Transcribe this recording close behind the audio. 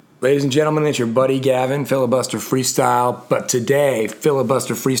Ladies and gentlemen, it's your buddy Gavin, Filibuster Freestyle. But today,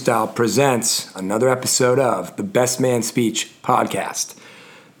 Filibuster Freestyle presents another episode of the Best Man Speech podcast.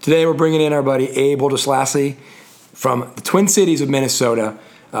 Today, we're bringing in our buddy Abe Wildeslassie from the Twin Cities of Minnesota.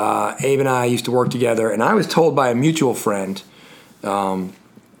 Abe and I used to work together, and I was told by a mutual friend,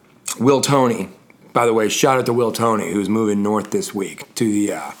 Will Toney. By the way, shout out to Will Toney, who's moving north this week to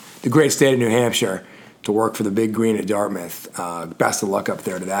the great state of New Hampshire to work for the Big Green at Dartmouth. Best of luck up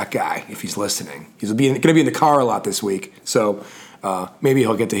there to that guy if he's listening. He's going to be in the car a lot this week, so maybe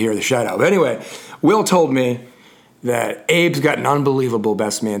he'll get to hear the shout out. But anyway, Will told me that Abe's got an unbelievable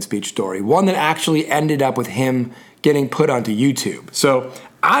best man speech story, one that actually ended up with him getting put onto YouTube. So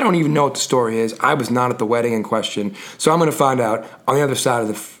I don't even know what the story is. I was not at the wedding in question, so I'm going to find out on the other side of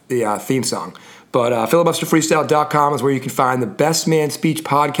the theme song. But filibusterfreestyle.com is where you can find the Best Man Speech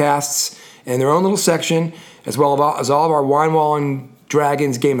podcasts in their own little section, as well as all of our Wine Walling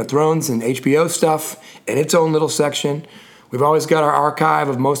Dragons, Game of Thrones, and HBO stuff in its own little section. We've always got our archive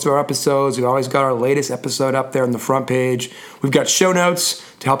of most of our episodes. We've always got our latest episode up there on the front page. We've got show notes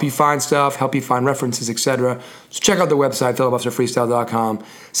to help you find stuff, help you find references, etc. So check out the website, filibusterfreestyle.com.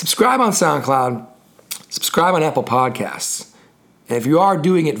 Subscribe on SoundCloud. Subscribe on Apple Podcasts. And if you are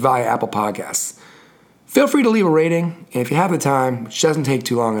doing it via Apple Podcasts, feel free to leave a rating. And if you have the time, which doesn't take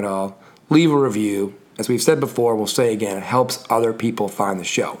too long at all, leave a review. As we've said before, we'll say again, it helps other people find the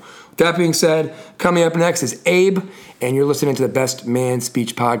show. With that being said, coming up next is Abe, and you're listening to the Best Man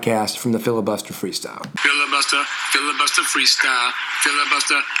Speech podcast from the Filibuster Freestyle. Filibuster, filibuster freestyle.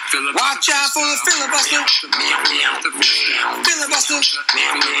 Filibuster, filibuster. Watch out for the filibuster. Filibuster,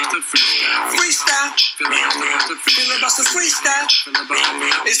 freestyle. Filibuster freestyle.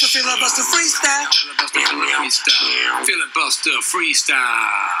 It's the filibuster freestyle. Filibuster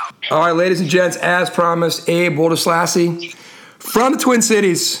freestyle. All right, ladies and gents, as promised, Abe Wildeslassie from the Twin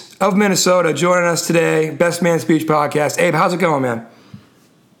Cities of Minnesota joining us today, Best Man Speech podcast. Abe, how's it going, man?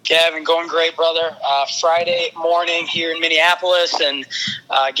 Gavin, going great, brother. Friday morning here in Minneapolis, and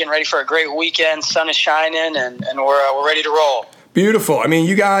getting ready for a great weekend. Sun is shining, and we're ready to roll. Beautiful. I mean,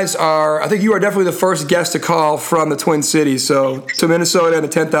 you guys are, I think you are definitely the first guest to call from the Twin Cities. So to Minnesota and the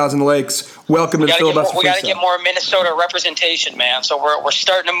 10,000 Lakes, welcome to the Filibuster Freestyle. We got to get more Minnesota representation, man. So we're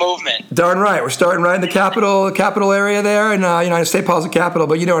starting a movement. Darn right. We're starting right in the capital area there, and United States Paul's the capital,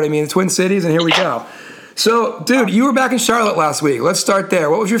 but you know what I mean, the Twin Cities, and here we go. So, dude, you were back in Charlotte last week. Let's start there.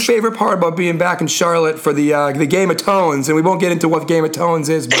 What was your favorite part about being back in Charlotte for the Game of Tones? And we won't get into what Game of Tones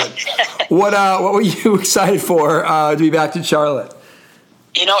is, but what were you excited for to be back in Charlotte?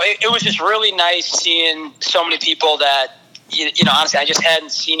 You know, it was just really nice seeing so many people that, you know, honestly, I just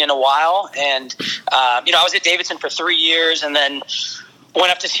hadn't seen in a while. And, I was at Davidson for 3 years and then went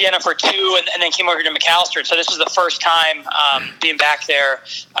up to Siena for 2 and then came over to McAllister. So this was the first time being back there,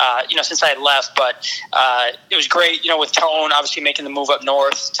 since I had left. But it was great, with Tone obviously making the move up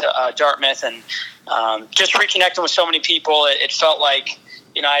north to Dartmouth and just reconnecting with so many people. It felt like,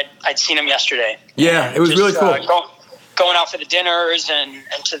 I'd seen him yesterday. Yeah, it was really cool. Going out for the dinners and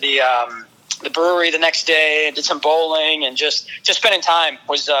to the brewery the next day and did some bowling and just spending time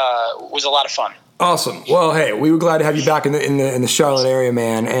was a lot of fun. Awesome. Well, hey, we were glad to have you back in the Charlotte area,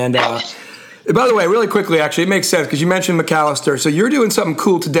 man. And by the way, really quickly, actually, it makes sense because you mentioned McAllister. So you're doing something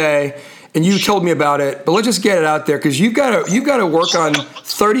cool today, and you told me about it. But let's just get it out there because you've got to work on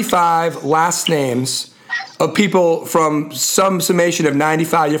 35 last names of people from some summation of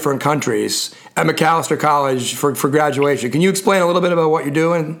 95 different countries at McAllister College for graduation. Can you explain a little bit about what you're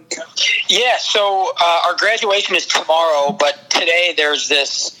doing? Yeah. So our graduation is tomorrow, but today there's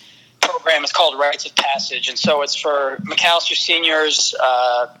this program. It's called Rites of Passage, and so it's for McAllister seniors,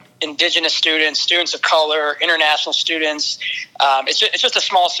 Indigenous students of color, international students. It's just a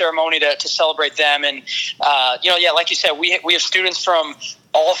small ceremony to celebrate them, and like you said, we have students from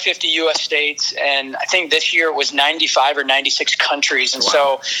all 50 U.S. states, and I think this year it was 95 or 96 countries. And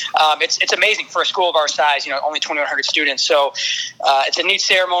wow. So it's amazing for a school of our size, only 2,100 students. So it's a neat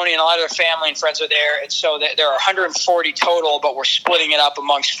ceremony, and a lot of their family and friends are there. And so there are 140 total, but we're splitting it up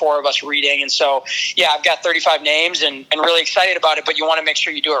amongst 4 of us reading. And so, I've got 35 names and really excited about it, but you want to make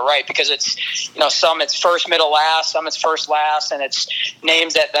sure you do it right because it's, some it's first, middle, last, some it's first, last, and it's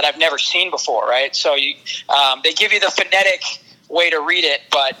names that I've never seen before, right? So they give you the phonetic way to read it,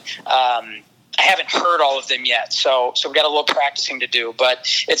 but I haven't heard all of them yet, so we've got a little practicing to do. But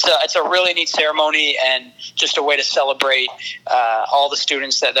it's a really neat ceremony and just a way to celebrate all the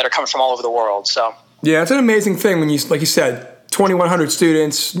students that are coming from all over the world. So yeah, it's an amazing thing when like you said, 2,100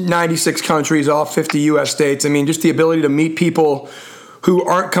 students, 96 countries, all 50 U.S. states. I mean, just the ability to meet people who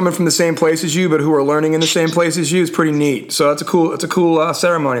aren't coming from the same place as you, but who are learning in the same place as you is pretty neat. So it's a cool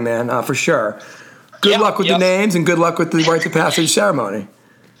ceremony, man, for sure. Good luck with the names and good luck with the rite of passage ceremony.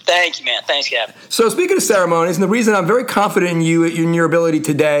 Thank you, man. Thanks, Gavin. So speaking of ceremonies, and the reason I'm very confident in you, in your ability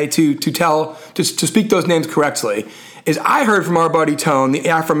today to speak those names correctly, is I heard from our buddy Tone, the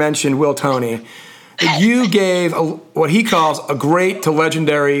aforementioned Will Toney, that you gave what he calls a great to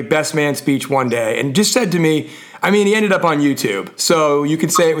legendary best man speech one day, and just said to me, I mean, he ended up on YouTube, so you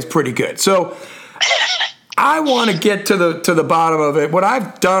could say it was pretty good. So I want to get to the bottom of it. What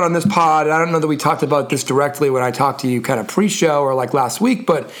I've done on this pod, and I don't know that we talked about this directly when I talked to you kind of pre-show or like last week,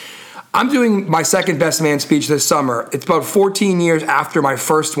 but I'm doing my second best man speech this summer. It's about 14 years after my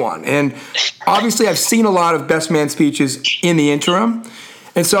first one. And obviously I've seen a lot of best man speeches in the interim.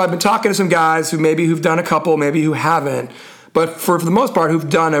 And so I've been talking to some guys who've done a couple, maybe who haven't, but for the most part who've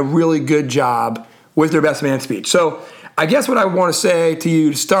done a really good job with their best man speech. So I guess what I want to say to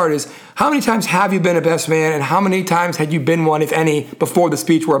you to start is, how many times have you been a best man, and how many times had you been one, if any, before the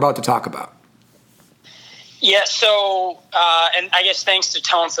speech we're about to talk about? Yeah, so, and I guess thanks to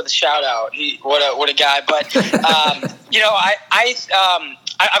Tone for the shout out. What a guy. But,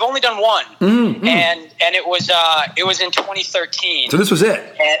 I've only done one, and it was in 2013. So this was it.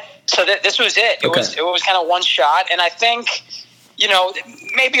 And so this was it. It was kind of one shot, and I think,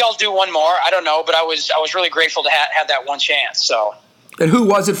 maybe I'll do one more. I don't know, but I was really grateful to have that one chance. So. And who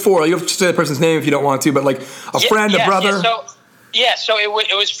was it for? You have to say the person's name if you don't want to, but like a friend, a brother. So it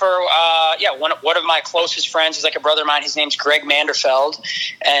was for one of my closest friends is like a brother of mine. His name's Greg Manderfeld,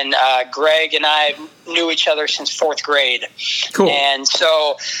 and Greg and I knew each other since fourth grade. Cool. And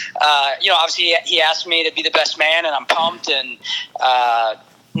so obviously he asked me to be the best man, and I'm pumped. And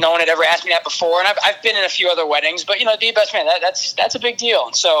no one had ever asked me that before, and I've been in a few other weddings, but to be a best man, that's a big deal.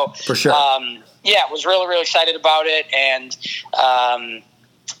 And so for sure, was really really excited about it, and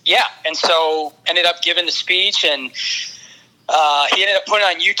and so ended up giving the speech and. He ended up putting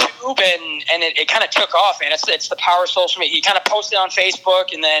it on YouTube, and it kind of took off, man. It's the power of social media. He kind of posted on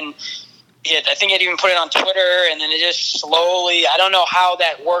Facebook, and then I think he'd even put it on Twitter, and then it just slowly, I don't know how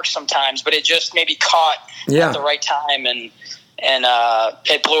that works sometimes, but it just maybe caught at the right time, and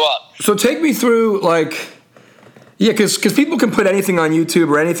it blew up. So take me through, because people can put anything on YouTube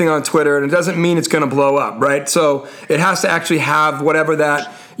or anything on Twitter, and it doesn't mean it's going to blow up, right? So it has to actually have whatever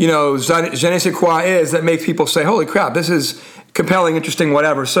that, je ne sais quoi is that makes people say, holy crap, this is compelling, interesting,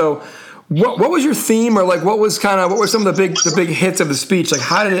 whatever. So what was your theme, or what were some of the big hits of the speech? Like,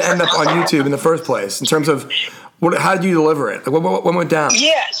 how did it end up on YouTube in the first place in terms of how did you deliver it? Like, what went down?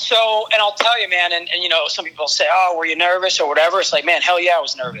 Yeah, so, and I'll tell you, man, and some people say, oh, were you nervous or whatever? It's like, man, hell yeah, I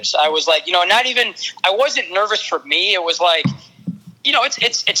was nervous. I was like, I wasn't nervous for me. It was like,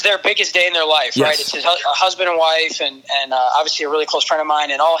 it's their biggest day in their life, yes. Right? It's his husband and wife, and obviously a really close friend of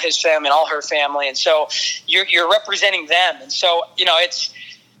mine, and all his family and all her family, and so you're representing them, and so it's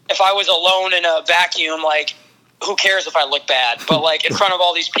if I was alone in a vacuum, like, who cares if I look bad? But in front of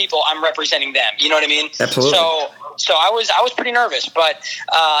all these people, I'm representing them. You know what I mean? Absolutely. So I was pretty nervous, but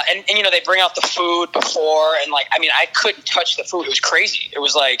and they bring out the food before, and I couldn't touch the food. It was crazy. It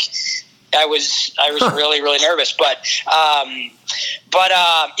was like. I was really, really nervous, but what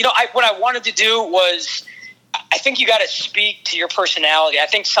I wanted to do was, I think you got to speak to your personality. I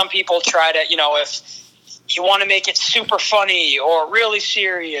think some people try to, if you want to make it super funny or really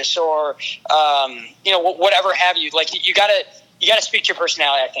serious or, whatever have you, you got to speak to your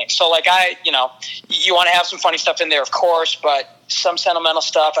personality, I think. So you want to have some funny stuff in there, of course, but some sentimental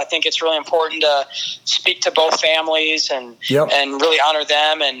stuff. I think it's really important to speak to both families and really honor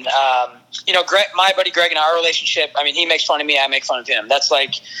them. And, Greg, my buddy Greg and our relationship, he makes fun of me, I make fun of him. That's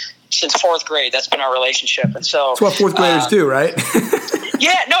since fourth grade, that's been our relationship. And so that's what fourth graders do, right?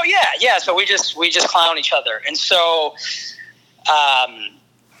 Yeah. So we just clown each other. And so,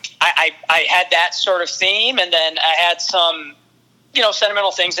 I had that sort of theme, and then I had some,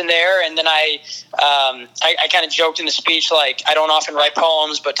 sentimental things in there. And then I kind of joked in the speech, I don't often write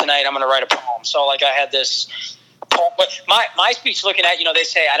poems, but tonight I'm going to write a poem. So I had this poem, but my speech looking at, they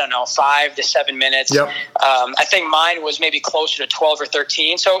say, I don't know, 5 to 7 minutes. Yep. I think mine was maybe closer to 12 or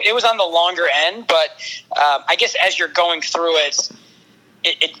 13. So it was on the longer end, but I guess as you're going through it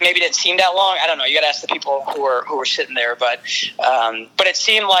maybe didn't seem that long. I don't know. You got to ask the people who were sitting there, but it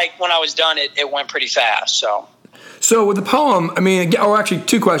seemed like when I was done, it went pretty fast. So with the poem, actually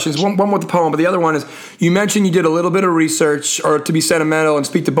two questions. One with the poem, but the other one is, you mentioned you did a little bit of research or to be sentimental and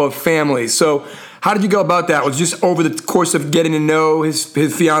speak to both families. So how did you go about that? Was it just over the course of getting to know his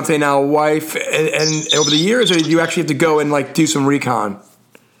fiance, now wife, and over the years, or did you actually have to go and do some recon?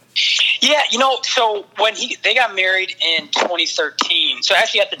 Yeah, so when they got married in 2013, So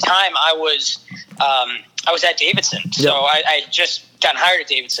actually, at the time, I was at Davidson. So I just gotten hired at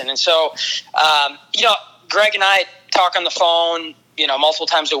Davidson, and so Greg and I talk on the phone, multiple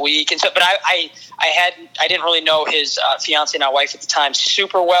times a week, and so. But I didn't really know his fiance, now wife at the time,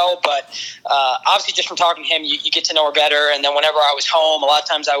 super well. But obviously, just from talking to him, you get to know her better. And then whenever I was home, a lot of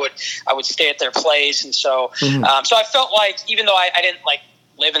times I would stay at their place, and so so I felt like, even though I didn't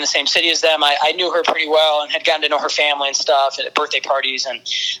live in the same city as them, I knew her pretty well and had gotten to know her family and stuff at birthday parties. And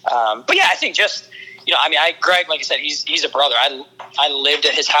but yeah, I think just. Greg, like I said, he's a brother. I lived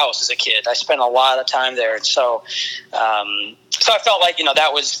at his house as a kid. I spent a lot of time there, and so I felt like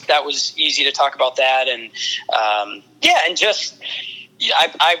that was easy to talk about that, and and just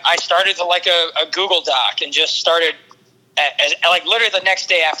I started to a Google Doc and just started. Literally the next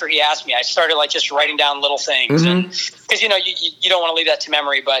day after he asked me, I started just writing down little things, and because you don't want to leave that to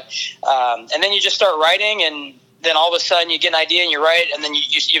memory, but and then you just start writing, and then all of a sudden you get an idea and you write, and then you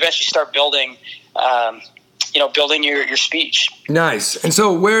eventually start building. Building your speech. Nice. And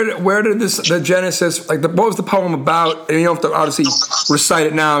so where did the genesis, what was the poem about? And you don't have to obviously recite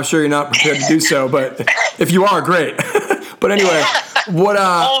it now. I'm sure you're not prepared to do so, but if you are, great. But anyway, what?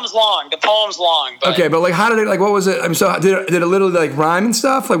 The poem's long. But. Okay, but how did it? What was it? I mean, so did it literally rhyme and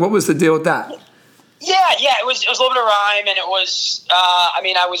stuff? What was the deal with that? Yeah, it was a little bit of rhyme, and it was.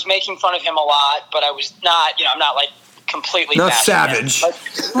 I was making fun of him a lot, but I was not. I'm not completely not savage.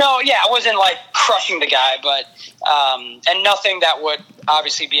 No, I wasn't crushing the guy, but and nothing that would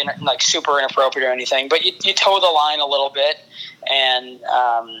obviously be super inappropriate or anything. But you toe the line a little bit, and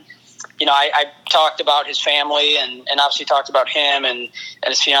I talked about his family and obviously talked about him and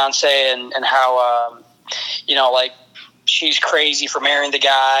his fiance and how she's crazy for marrying the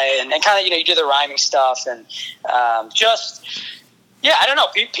guy and kind of you do the rhyming stuff and just. Yeah, I don't know.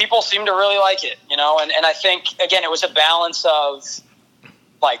 People seem to really like it, and I think, again, it was a balance of,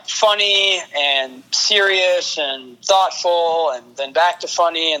 funny and serious and thoughtful and then back to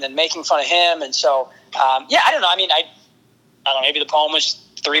funny and then making fun of him. And so, I don't know. I don't know, maybe the poem was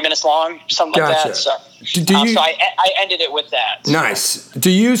 3 minutes long, something like that. So, so I ended it with that. So. Nice. Do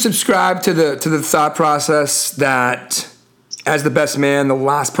you subscribe to the thought process that, as the best man, the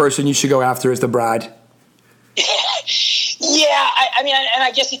last person you should go after is the bride? Yeah, and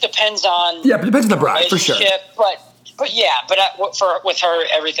I guess it depends on. Yeah, but it depends on the bride for sure. But with her,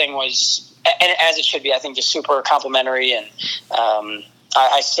 everything was, and as it should be, I think, just super complimentary, and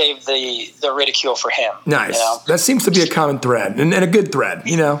I saved the ridicule for him. Nice. That seems to be a common thread, and a good thread.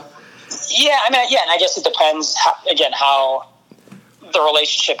 Yeah, and I guess it depends how the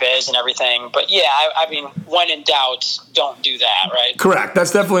relationship is and everything. But yeah, when in doubt, don't do that, right? Correct.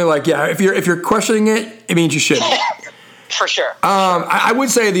 That's definitely if you're questioning it, it means you shouldn't. For sure. I would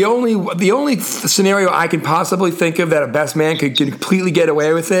say the only scenario I can possibly think of that a best man could completely get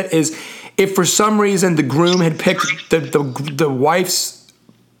away with it is if for some reason the groom had picked the wife's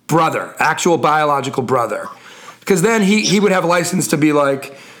brother, actual biological brother, because then he would have license to be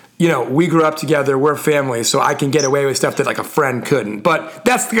we grew up together, we're family, so I can get away with stuff that a friend couldn't. But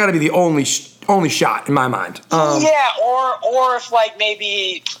that's got to be the only shot in my mind. Or if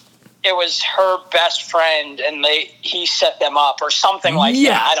maybe it was her best friend and he set them up or something like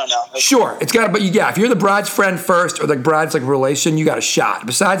that. I don't know. Sure, it's got to. But if you're the bride's friend first or the bride's relation, you got a shot.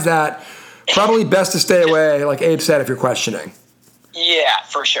 Besides that, probably best to stay away, like Abe said, if you're questioning. Yeah,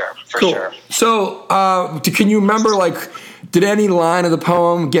 for sure. Cool. Sure. So, can you remember did any line of the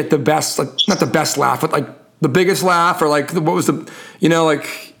poem get the best, not the best laugh, but the biggest laugh, or what was the,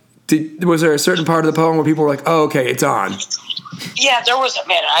 was there a certain part of the poem where people were oh, okay, it's on? Yeah, there was,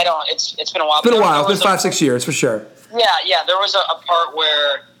 it's been a while. It's been a while. It's been 5-6 years for sure. Yeah, there was a part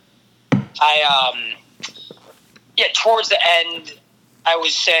where towards the end, I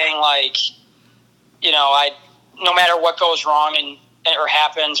was saying no matter what goes wrong or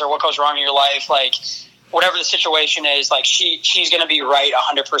happens or what goes wrong in your life, whatever the situation is, she's going to be right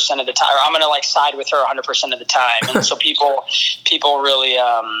 100% of the time. Or I'm going to side with her 100% of the time. And so people really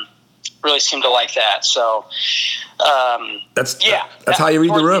seem to like that. So that's how you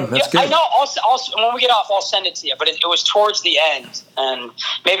read the room. That's good. I know. Also, when we get off, I'll send it to you. But it was towards the end, and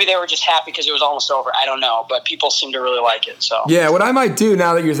maybe they were just happy because it was almost over. I don't know, but people seem to really like it. So yeah, what I might do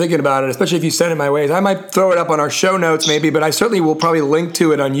now that you're thinking about it, especially if you send it my way, is I might throw it up on our show notes, maybe. But I certainly will probably link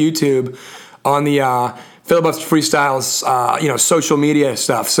to it on YouTube, on the Filibuster Freestyles, social media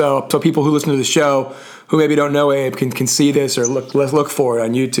stuff. So people who listen to the show who maybe don't know Abe can see this or look for it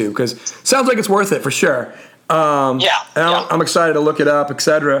on YouTube, because it sounds like it's worth it for sure. I'm excited to look it up,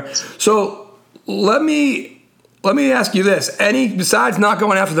 etc. So let me ask you this: besides not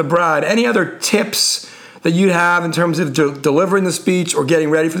going after the bride, any other tips that you'd have in terms of delivering the speech or getting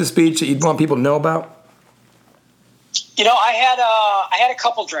ready for the speech that you'd want people to know about? I had a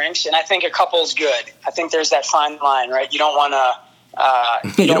couple drinks, and I think a couple is good. I think there's that fine line, right? You don't want to.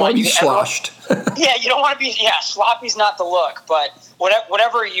 You don't want to be sloshed. Yeah, you don't want to be. Yeah, sloppy's not the look. But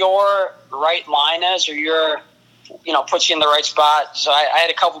whatever your right line is, or your, puts you in the right spot. So I had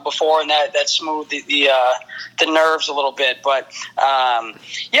a couple before, and that smoothed the nerves a little bit. But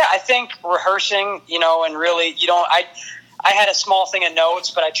I think rehearsing, and really, I had a small thing of notes,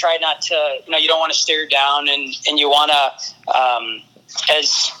 but I tried not to, you don't want to stare down, and you want to,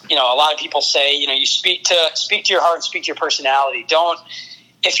 as a lot of people say, you speak to your heart and speak to your personality.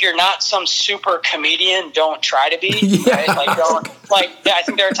 If you're not some super comedian, don't try to be. Yeah. Right? I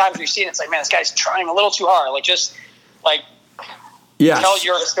think there are times where you see it, it's like, man, this guy's trying a little too hard. Yes. Tell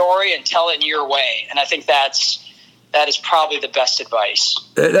your story and tell it in your way. And I think that is probably the best advice.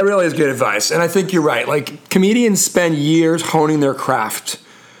 That really is good advice. And I think you're right. Comedians spend years honing their craft.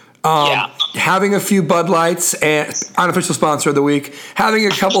 Having a few Bud Lights, and unofficial sponsor of the week, having a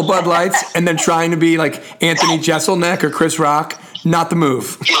couple Bud Lights and then trying to be like Anthony Jeselnik or Chris Rock, not the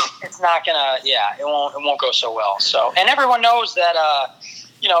move. It's not gonna, it won't go so well. So, and everyone knows that,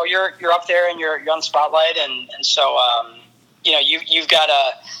 you're up there and you're on the spotlight, and so, you've got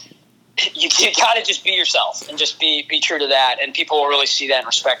to, you got to just be yourself and just be true to that, and people will really see that and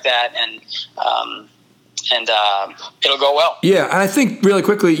respect that, and it'll go well. Yeah, and I think really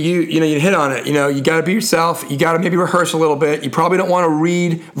quickly, you hit on it. You got to be yourself. You got to maybe rehearse a little bit. You probably don't want to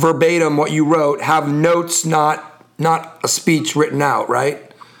read verbatim what you wrote. Have notes, not a speech written out, right?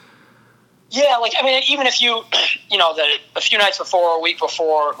 Yeah, even if you, a few nights before, or a week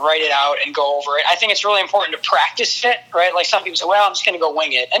before, write it out and go over it. I think it's really important to practice it, right? Like some people say, well, I'm just going to go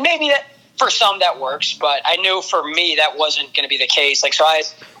wing it. And maybe that, for some that works, but I knew for me that wasn't going to be the case. So I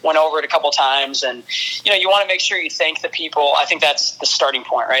went over it a couple times, and, you want to make sure you thank the people. I think that's the starting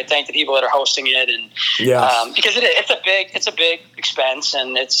point, right? Thank the people that are hosting it. And because it's a big expense,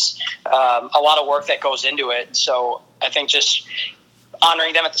 and it's a lot of work that goes into it. So I think just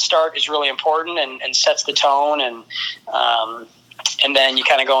honoring them at the start is really important, and sets the tone, and then you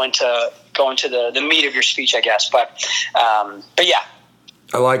kind of go into the meat of your speech, I guess. But yeah.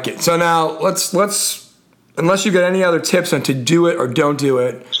 I like it. So now let's unless you've got any other tips on to do it or don't do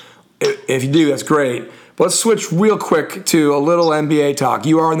it. If you do, that's great. But let's switch real quick to a little NBA talk.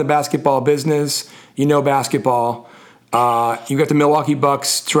 You are in the basketball business. You know basketball. You got the Milwaukee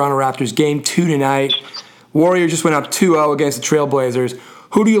Bucks, Toronto Raptors, game 2 tonight. Warriors just went up 2-0 against the Trailblazers.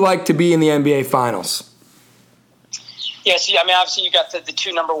 Who do you like to be in the NBA Finals? Yeah, so obviously you got the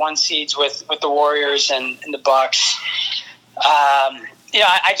two number 1 seeds with the Warriors and the Bucks.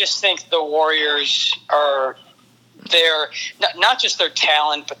 I just think the Warriors are not just their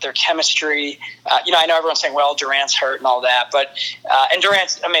talent, but their chemistry. I know everyone's saying, well, Durant's hurt and all that, but and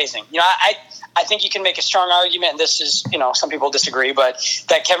Durant's amazing. I think you can make a strong argument, and this is, some people disagree, but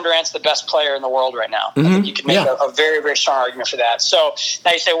that Kevin Durant's the best player in the world right now. Mm-hmm. I think you can make a very, very strong argument for that. So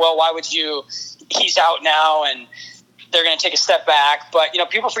now you say, well, why would he's out now and they're going to take a step back. But,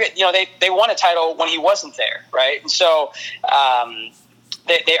 people forget, they won a title when he wasn't there, right? And so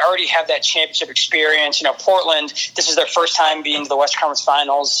they already have that championship experience. Portland, this is their first time being to the Western Conference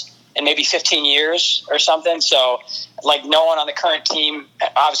Finals in maybe 15 years or something. So, no one on the current team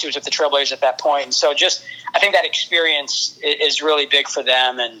obviously was with the Trailblazers at that point. And so I think that experience is really big for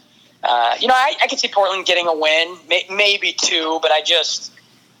them. And, I could see Portland getting a win, maybe 2, but I just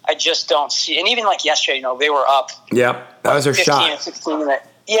don't see. And even yesterday, they were up. Yeah, that was their 15 shot. And 16.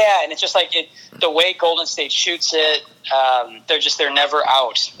 Yeah, and it's just the way Golden State shoots it, they're never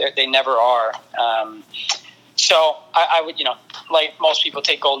out. They never are. So I would, like most people,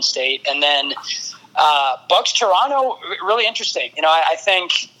 take Golden State. And then Bucks Toronto, really interesting. I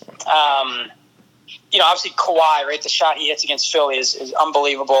think, obviously Kawhi, right? The shot he hits against Philly is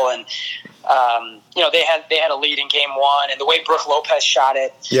unbelievable. And, they had a lead in game 1, and the way Brook Lopez shot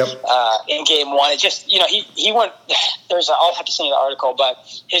it in game 1, it just, he went, I'll have to send you the article, but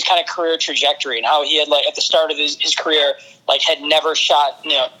his kind of career trajectory and how he had at the start of his career, had never shot,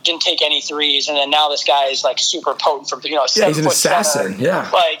 didn't take any threes. And then now this guy is super potent from, he's an assassin. Yeah.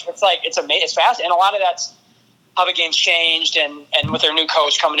 It's amazing. It's fast. And a lot of that's how the game's changed and with their new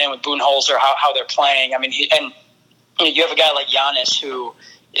coach coming in with Budenholzer, how they're playing. I mean, you have a guy like Giannis who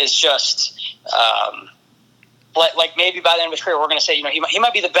is just maybe by the end of his career, we're going to say, he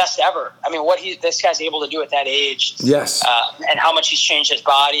might be the best ever. I mean, this guy's able to do at that age, yes, and how much he's changed his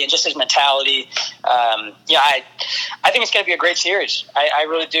body and just his mentality. I think it's going to be a great series. I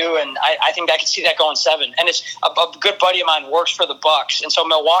really do, and I think I could see that going 7. And it's a good buddy of mine works for the Bucks, and so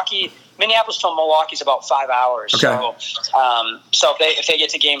Milwaukee Minneapolis to Milwaukee's about 5 hours. Okay. So if they get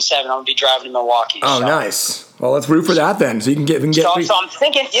to Game 7, I'm gonna be driving to Milwaukee. Oh, so. Nice. Well, let's root for that then. So you can get. So I'm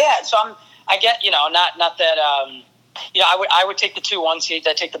thinking, I get, not that. I would take the 2-1 seeds.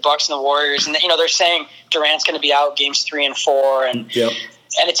 I take the Bucks and the Warriors, and they're saying Durant's going to be out games 3 and 4, and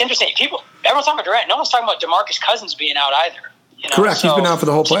it's interesting. Everyone's talking about Durant. No one's talking about DeMarcus Cousins being out either. Correct. He's been out for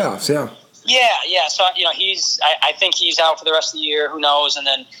the whole playoffs. Yeah. Yeah. So I think he's out for the rest of the year. Who knows? And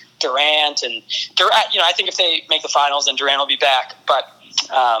then Durant, I think if they make the finals, then Durant will be back. But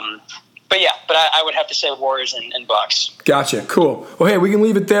I would have to say Warriors and Bucks. Gotcha. Cool. Well, hey, we can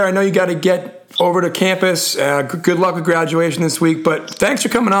leave it there. I know you got to get over to campus. Good luck with graduation this week. But thanks for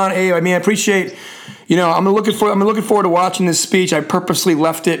coming on, Abe. I mean, I appreciate. I'm looking forward to watching this speech. I purposely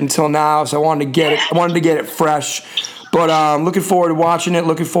left it until now, so I wanted to get it. I wanted to get it fresh. But I'm looking forward to watching it.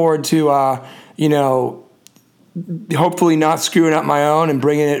 Looking forward to hopefully not screwing up my own and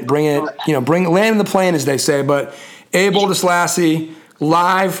landing the plane, as they say. But Abe Oldeslassie,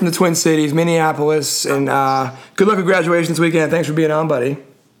 live from the Twin Cities, Minneapolis, and good luck at graduation this weekend. Thanks for being on, buddy.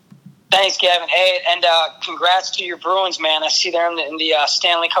 Thanks, Gavin. Hey, and congrats to your Bruins, man. I see they're in the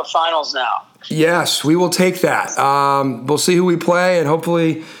Stanley Cup Finals now. Yes, we will take that. We'll see who we play, and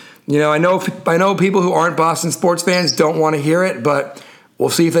hopefully, I know people who aren't Boston sports fans don't want to hear it, but we'll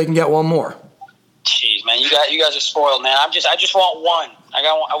see if they can get one more. Jeez, man, you guys are spoiled, man. I just want one. I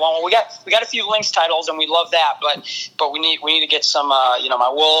want. We got a few Lynx titles, and we love that, but we need to get some. My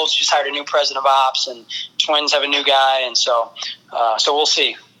Wolves just hired a new president of ops, and Twins have a new guy, and so we'll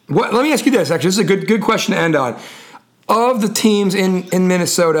see. Let me ask you this. Actually, this is a good question to end on. Of the teams in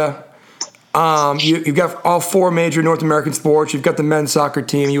Minnesota, you've got all 4 major North American sports. You've got the men's soccer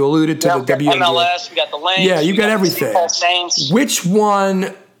team. You alluded to the WNBA. MLS. We got the Lynx. Yeah, you got everything. Which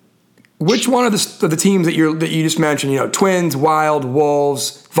one of the teams that you just mentioned, Twins, Wild,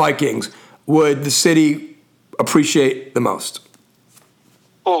 Wolves, Vikings, would the city appreciate the most?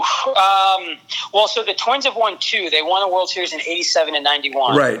 Well, so the Twins have won 2. They won a World Series in '87 and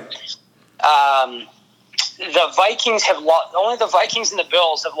 '91. Right. The Vikings have lost. Only the Vikings and the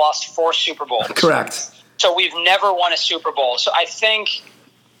Bills have lost 4 Super Bowls. Correct. So we've never won a Super Bowl. So I think,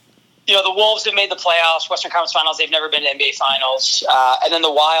 the Wolves have made the playoffs, Western Conference Finals. They've never been to NBA Finals. And then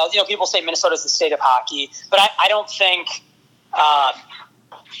the Wild. People say Minnesota's the state of hockey, but I don't think.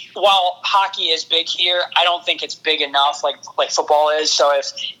 While hockey is big here, I don't think it's big enough like football is. So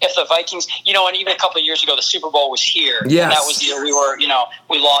if the Vikings, and even a couple of years ago, the Super Bowl was here. Yes. And that was the year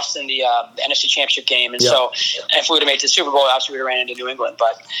we lost in the NFC Championship game. And so if we would have made it to the Super Bowl, obviously we would have ran into New England.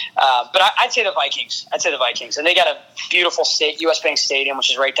 But I'd say the Vikings. And they got a beautiful US Bank Stadium,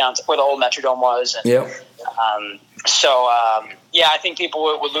 which is right down to where the old Metrodome was. And, I think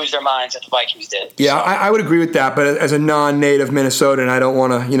people would lose their minds if the Vikings did. Yeah, so. I would agree with that. But as a non-native Minnesotan, I don't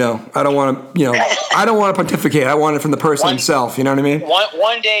want to pontificate. I want it from the person himself. You know what I mean?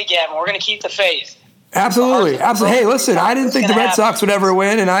 One day, Gavin, we're going to keep the faith. Absolutely. Hey, listen, I didn't think the Red Sox would ever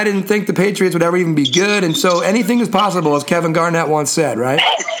win, and I didn't think the Patriots would ever even be good. And so anything is possible, as Kevin Garnett once said, right?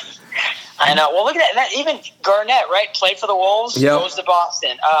 I know. Well, look at that. Even Garnett, right? Played for the Wolves, goes to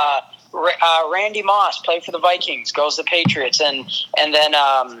Boston. Randy Moss played for the Vikings, goes to the Patriots, and then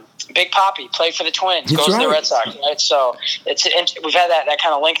Big Papi played for the Twins, goes to the Red Sox. Right, so we've had that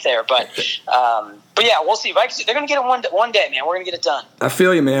kind of link there, but yeah, we'll see. Vikings, they're going to get it one day, man. We're going to get it done. I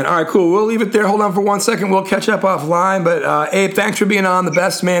feel you, man. All right, cool. We'll leave it there. Hold on for 1 second. We'll catch up offline. But Abe, thanks for being on the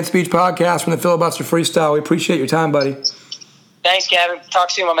Best Man Speech podcast from the Filibuster Freestyle. We appreciate your time, buddy. Thanks, Gavin. Talk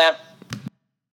soon, my man.